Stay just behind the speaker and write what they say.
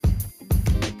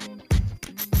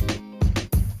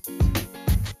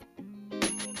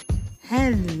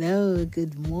Hello,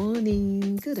 good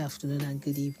morning, good afternoon, and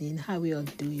good evening. How are we all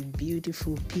doing,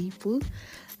 beautiful people?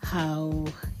 How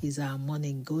is our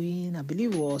morning going? I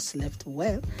believe we all slept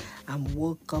well and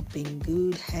woke up in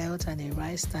good health and a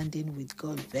right standing with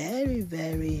God. Very,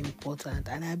 very important.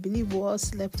 And I believe we all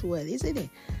slept well, isn't it?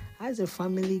 How's the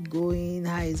family going?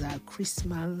 How is our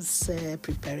Christmas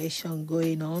preparation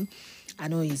going on? I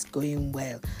know it's going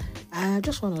well. I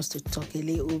just want us to talk a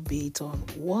little bit on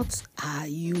what are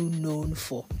you known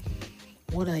for?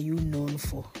 What are you known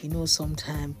for?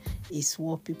 Sometimes it's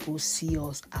what people see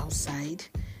us outside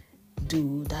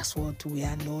do. That's what we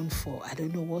are known for. I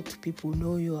don't know what people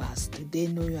know you as. Do they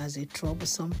know you as a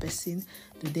troublesome person?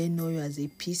 Do they know you as a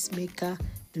peacemaker?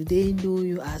 Do they know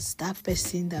you as that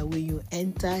person that when you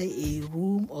enter a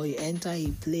room or you enter a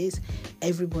place,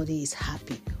 everybody is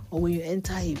happy? Or when you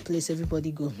enter a place,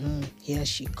 everybody go, here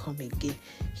she come again.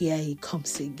 Here he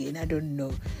comes again. I don't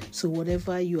know. So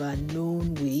whatever you are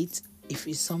known with, if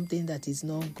it's something that is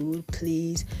not good,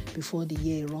 please, before the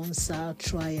year runs out,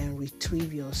 try and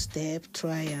retrieve your step.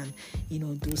 Try and,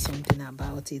 do something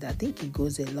about it. I think it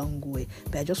goes a long way.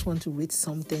 But I just want to read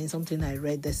something I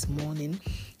read this morning.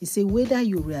 It says, whether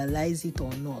you realize it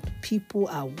or not, people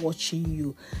are watching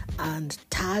you and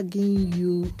tagging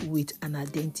you with an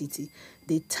identity.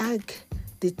 The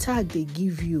tag they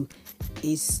give you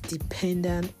is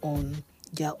dependent on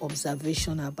their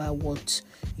observation about what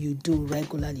you do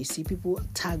regularly. See, people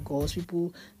tag us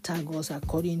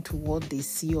according to what they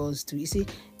see us do. You see,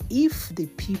 if the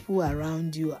people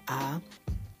around you are,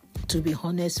 to be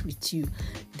honest with you,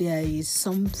 there is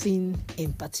something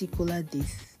in particular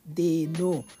they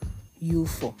know you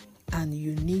for, and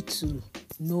you need to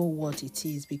know what it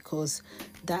is, because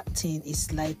that thing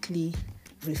is likely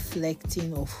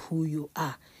reflecting of who you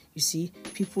are. You see,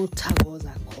 people tag us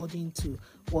according to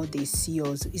what they see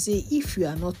us. You see, if you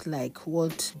are not like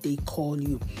what they call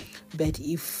you, but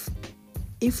if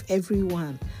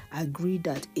everyone agree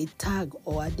that a tag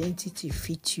or identity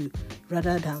fits you,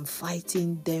 rather than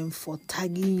fighting them for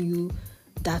tagging you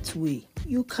that way,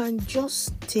 you can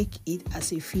just take it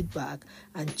as a feedback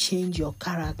and change your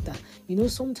character.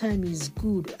 Sometimes it's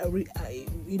good.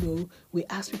 We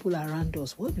ask people around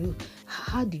us,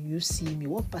 how do you see me?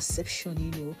 What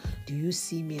perception, do you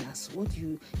see me as?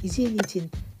 Is there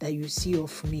anything that you see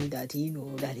of me that,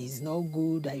 that is not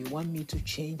good, that you want me to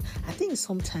change? I think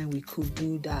sometimes we could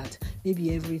do that,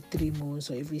 maybe every 3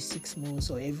 months or every 6 months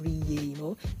or every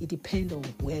year, it depends on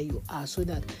where you are, so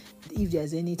that if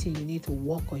there's anything you need to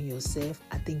work on yourself,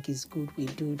 I think it's good we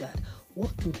do that.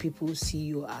 What do people see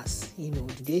you as? Do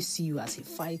they see you as a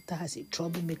fighter, as a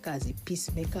troublemaker, as a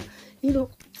peacemaker?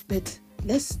 But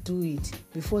let's do it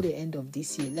before the end of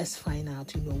this year. Let's find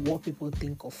out, what people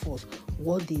think of us,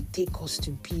 what they take us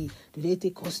to be. Do they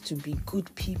take us to be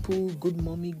good people, good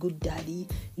mommy, good daddy,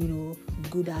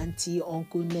 good auntie,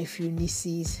 uncle, nephew,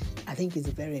 nieces? I think it's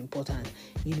very important,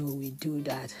 we do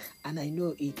that. And I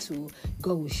know it too.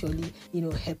 God will surely,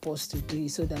 help us to do it,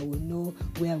 so that we'll know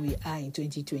where we are in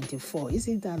 2024.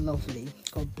 Isn't that lovely?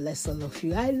 God bless all of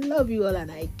you. I love you all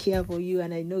and I care for you,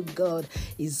 and I know God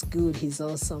is good. He's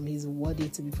awesome. He's worthy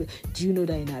to be praised. Do you know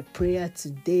that in our prayer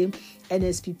today,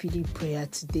 NSPPD prayer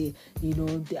today,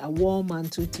 our war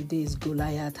mantle today is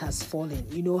Goliath has fallen.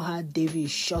 You know how David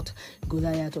shot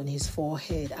Goliath on his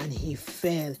forehead and he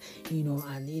fell,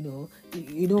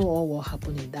 and all what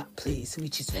happened in that place,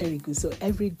 which is very good. So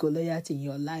every Goliath in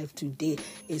your life today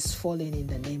is falling in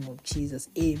the name of Jesus.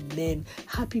 Amen.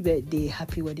 Happy birthday,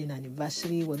 happy wedding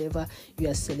anniversary, whatever you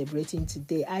are celebrating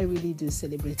today. I really do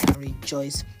celebrate and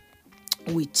rejoice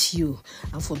with you.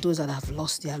 And for those that have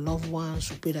lost their loved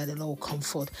ones, we pray that the Lord will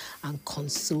comfort and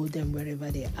console them wherever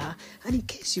they are. And in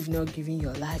case you've not given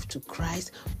your life to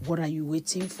Christ, what are you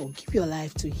waiting for? Give your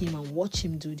life to Him and watch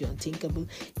Him do the unthinkable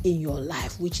in your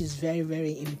life, which is very,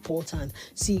 very important.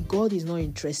 See, God is not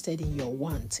interested in your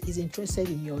want. He's interested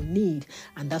in your need.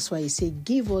 And that's why He said,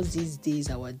 give us these days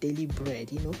our daily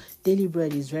bread. Daily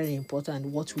bread is very important.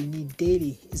 What we need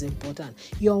daily is important.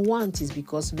 Your want is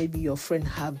because maybe your friend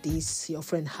have this, your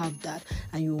friend have that,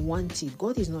 and you want it.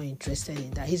 God is not interested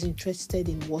in that. He's interested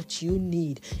in what you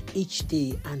need each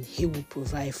day, and He will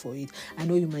provide for it. I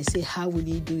know you might say, how will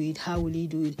He do it? How will He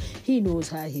do it? He knows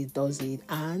how He does it,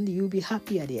 and you'll be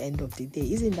happy at the end of the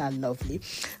day. Isn't that lovely?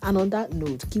 And on that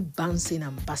note, keep bouncing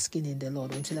and basking in the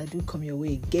Lord until I do come your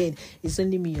way again. It's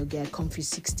only me, your girl, Comfy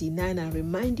 69, and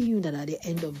reminding you that at the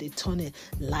end of the tunnel,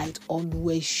 light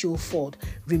always show forth.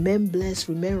 Remain blessed,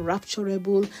 remain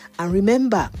rapturable, and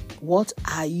remember, what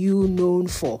are you known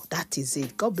for? That is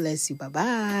it. God bless you.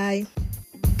 Bye-bye.